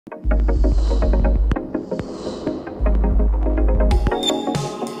Hi,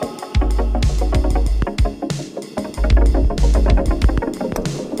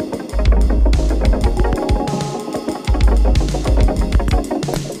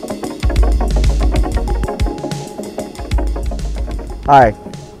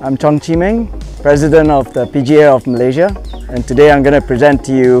 I'm Chong Chee Ming, President of the PGA of Malaysia, and today I'm going to present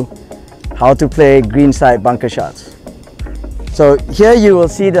to you how to play greenside bunker shots. So here you will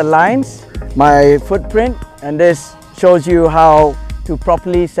see the lines, my footprint, and this shows you how to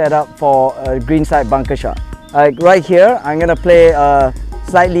properly set up for a greenside bunker shot. Like right here, I'm going to play a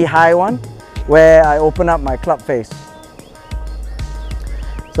slightly high one where I open up my club face.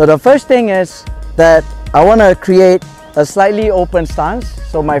 So the first thing is that I want to create a slightly open stance,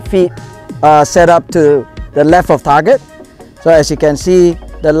 so my feet are set up to the left of target. So as you can see,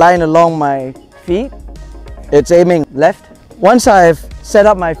 the line along my feet, it's aiming left. Once I've set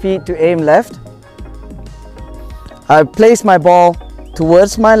up my feet to aim left, I place my ball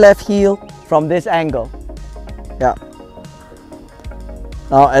towards my left heel from this angle. Yeah.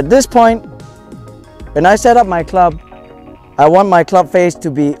 Now at this point, when I set up my club, I want my club face to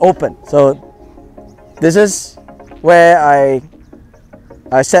be open. So this is where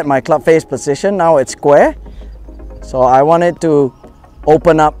I set my club face position. Now it's square, so I want it to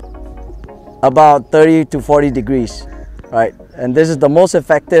open up about 30 to 40 degrees, right? And this is the most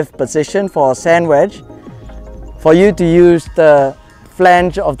effective position for a sand wedge, for you to use the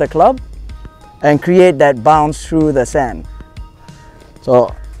flange of the club and create that bounce through the sand.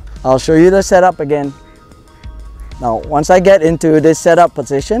 So I'll show you the setup again. Now once I get into this setup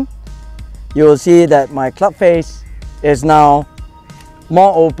position, you will see that my club face is now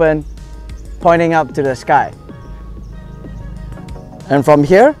more open, pointing up to the sky. And from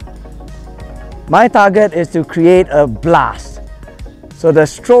here, my target is to create a blast. So the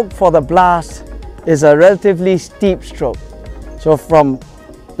stroke for the blast is a relatively steep stroke. So from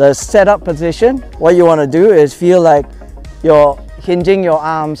the setup position, what you want to do is feel like you're hinging your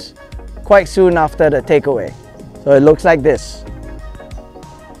arms quite soon after the takeaway. So it looks like this.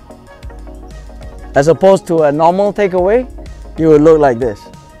 As opposed to a normal takeaway, you would look like this.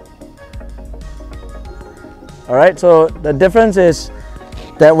 Alright, so the difference is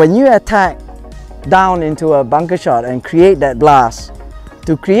that when you attack down into a bunker shot and create that blast,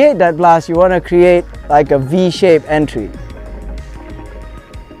 to create that blast, you want to create like a V-shaped entry.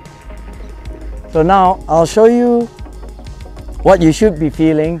 So now I'll show you what you should be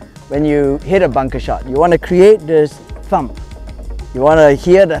feeling when you hit a bunker shot. You want to create this thump. You want to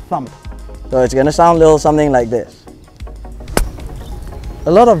hear the thump. So it's going to sound a little something like this.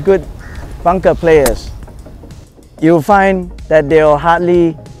 A lot of good bunker players, you'll find that they'll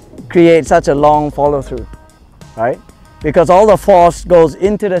hardly create such a long follow through, right? Because all the force goes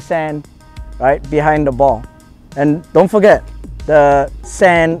into the sand, right, behind the ball. And don't forget, the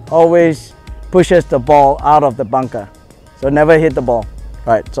sand always pushes the ball out of the bunker. So never hit the ball,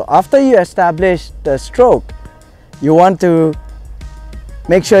 right? So after you establish the stroke, you want to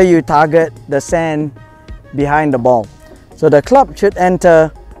make sure you target the sand behind the ball. So the club should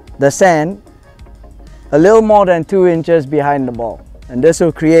enter the sand a little more than 2 inches behind the ball. And this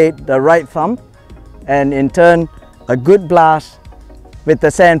will create the right thump and in turn a good blast with the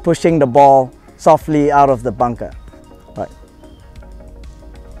sand pushing the ball softly out of the bunker. Right.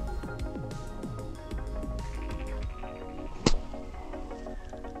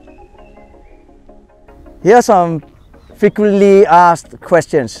 Here are some frequently asked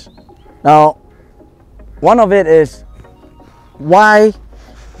questions. Now, one of it is, why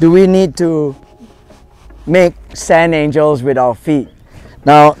do we need to make sand angels with our feet?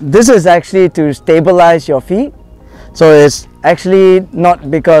 Now, this is actually to stabilize your feet. So it's actually not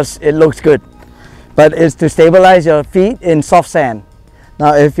because it looks good, but it's to stabilize your feet in soft sand.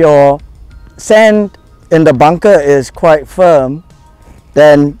 Now, if your sand in the bunker is quite firm,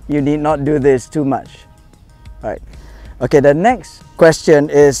 then you need not do this too much. Right. Okay, the next question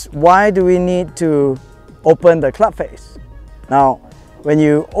is, why do we need to open the club face? Now, when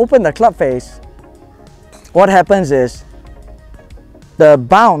you open the club face, what happens is the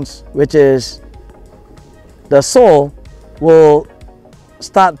bounce, which is the sole, will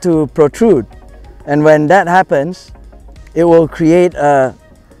start to protrude. And when that happens, it will create a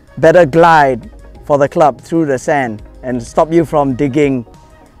better glide for the club through the sand and stop you from digging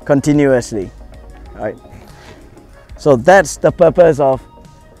continuously. Right. So that's the purpose of,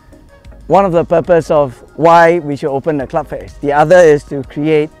 one of the purpose of why we should open the club face. The other is to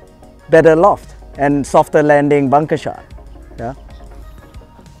create better loft and softer landing bunker shot. Yeah.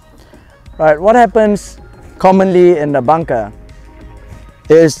 Right. What happens commonly in the bunker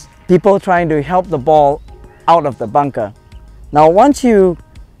is people trying to help the ball out of the bunker. Now once you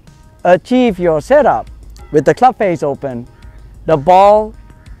achieve your setup with the club face open, the ball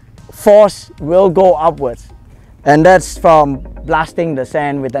force will go upwards, and that's from blasting the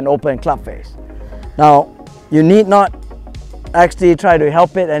sand with an open club face. Now you need not actually try to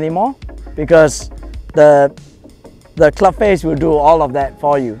help it anymore, because the club face will do all of that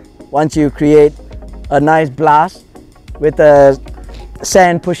for you once you create a nice blast with the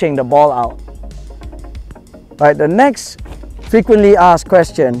sand pushing the ball out. Right, the next frequently asked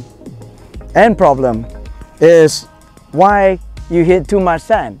question and problem is why you hit too much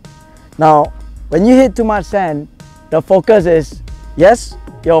sand. Now when you hit too much sand, the focus is, yes,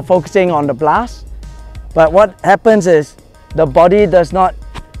 you're focusing on the blast, but what happens is the body does not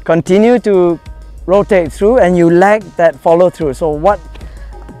continue to rotate through and you lack that follow through. So what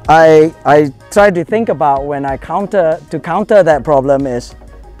I try to think about when I counter that problem is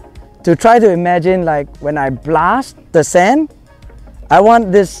to try to imagine, like, when I blast the sand, I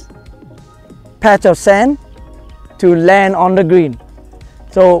want this patch of sand to land on the green.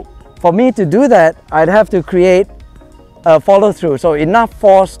 So for me to do that, I'd have to create a follow through, so enough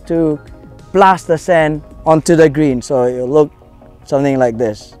force to blast the sand onto the green. So it'll look something like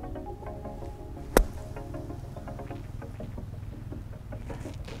this.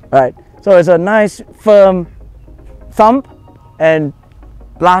 Right, so it's a nice firm thump and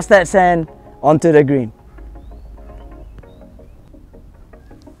blast that sand onto the green.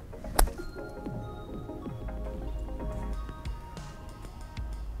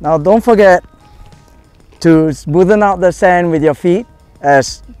 Now don't forget to smoothen out the sand with your feet,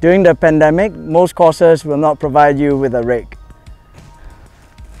 as during the pandemic most courses will not provide you with a rake.